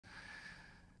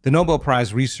The Nobel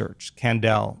Prize research,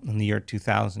 Kandel, in the year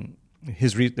 2000,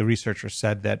 the researcher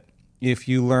said that if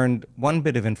you learned one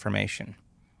bit of information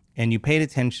and you paid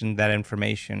attention to that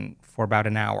information for about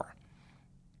an hour,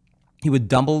 you would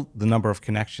double the number of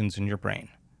connections in your brain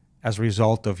as a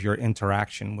result of your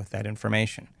interaction with that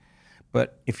information.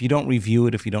 But if you don't review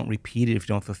it, if you don't repeat it, if you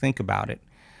don't have to think about it,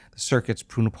 the circuits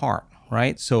prune apart,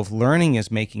 right? So if learning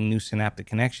is making new synaptic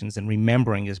connections, then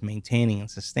remembering is maintaining and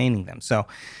sustaining them. So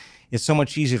it's so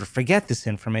much easier to forget this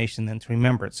information than to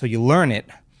remember it. So you learn it.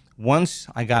 Once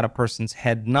I got a person's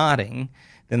head nodding,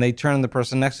 then they turn to the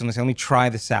person next to them and say, let me try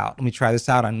this out. Let me try this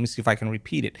out. Let me see if I can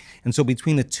repeat it. And so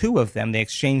between the two of them, they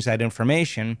exchange that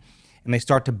information and they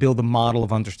start to build a model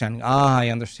of understanding. Ah, I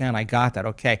understand. I got that.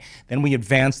 Okay. Then we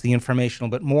advance the information a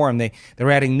little bit more, and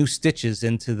they're adding new stitches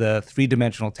into the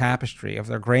three-dimensional tapestry of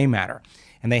their gray matter.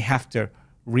 And they have to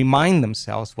remind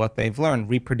themselves what they've learned,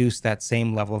 reproduce that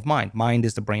same level of mind. Mind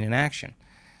is the brain in action.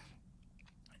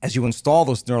 As you install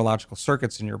those neurological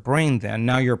circuits in your brain, then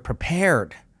now you're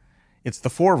prepared. It's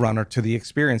the forerunner to the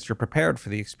experience. You're prepared for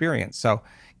the experience. So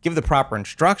give the proper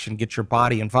instruction, get your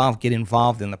body involved, get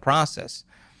involved in the process.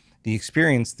 The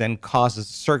experience then causes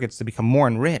circuits to become more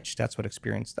enriched. That's what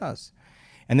experience does.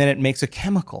 And then it makes a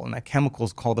chemical, and that chemical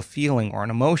is called a feeling or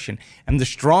an emotion. And the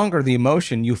stronger the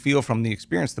emotion you feel from the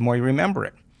experience, the more you remember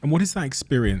it. And what is that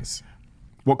experience?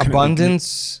 What can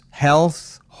Abundance,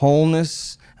 health,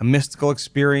 wholeness, a mystical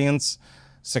experience,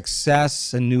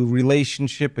 success, a new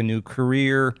relationship, a new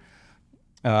career,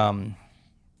 a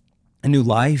new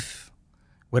life,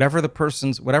 whatever the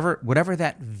person's, whatever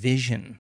that vision